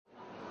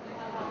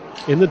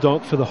In the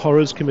dock for the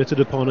horrors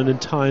committed upon an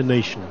entire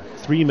nation,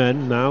 3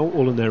 men, now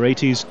all in their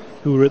 80s,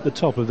 who were at the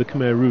top of the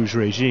Khmer Rouge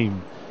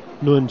regime.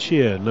 Nuon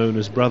Chea, known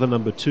as Brother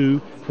Number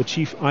 2, the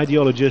chief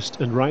ideologist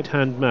and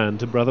right-hand man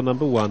to Brother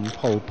Number 1,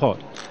 Pol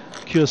Pot.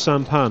 Khieu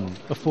Samphan,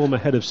 a former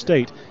head of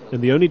state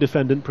and the only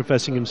defendant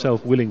professing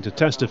himself willing to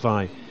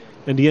testify,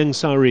 and Ieng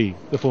Sary,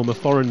 the former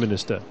foreign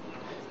minister.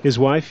 His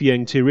wife,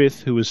 Ieng,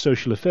 who was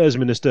social affairs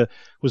minister,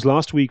 was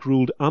last week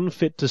ruled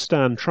unfit to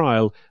stand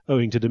trial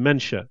owing to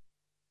dementia.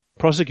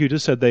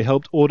 Prosecutors said they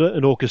helped order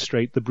and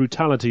orchestrate the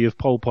brutality of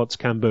Pol Pot's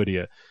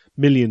Cambodia,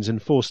 millions in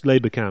forced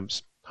labour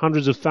camps,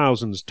 hundreds of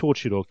thousands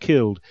tortured or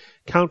killed,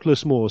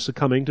 countless more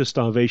succumbing to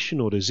starvation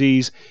or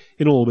disease,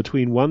 in all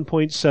between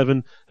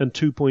 1.7 and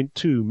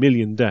 2.2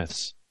 million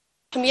deaths.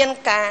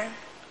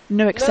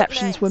 No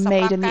exceptions were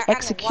made in the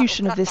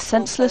execution of this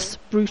senseless,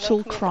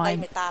 brutal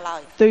crime.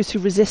 Those who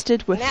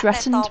resisted were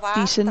threatened,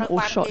 beaten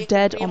or shot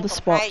dead on the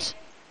spot.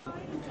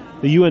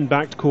 The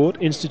UN-backed court,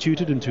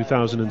 instituted in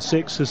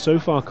 2006, has so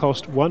far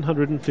cost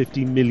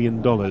 $150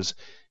 million.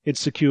 It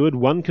secured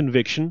one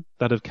conviction,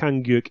 that of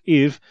Kanguk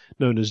Iv,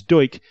 known as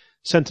Doik,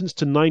 sentenced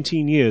to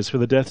 19 years for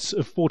the deaths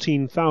of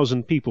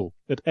 14,000 people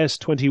at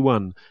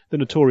S21, the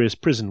notorious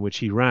prison which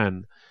he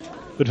ran.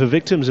 But for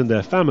victims and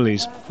their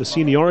families, the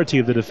seniority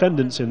of the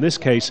defendants in this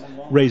case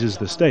raises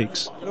the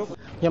stakes.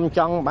 I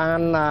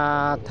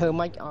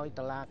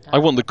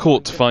want the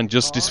court to find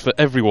justice for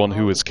everyone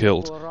who was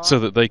killed, so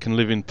that they can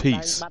live in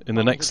peace in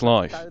the next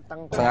life.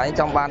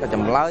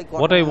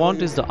 What I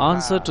want is the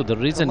answer to the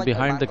reason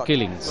behind the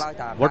killings.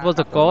 What was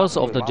the cause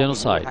of the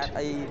genocide?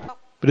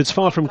 But it's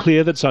far from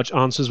clear that such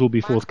answers will be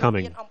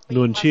forthcoming.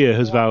 Nuon Chea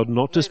has vowed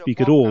not to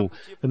speak at all,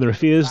 and there are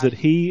fears that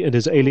he and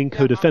his ailing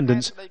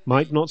co-defendants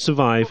might not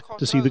survive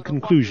to see the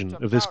conclusion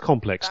of this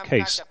complex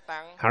case.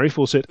 Harry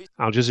Fawcett,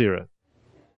 Al Jazeera.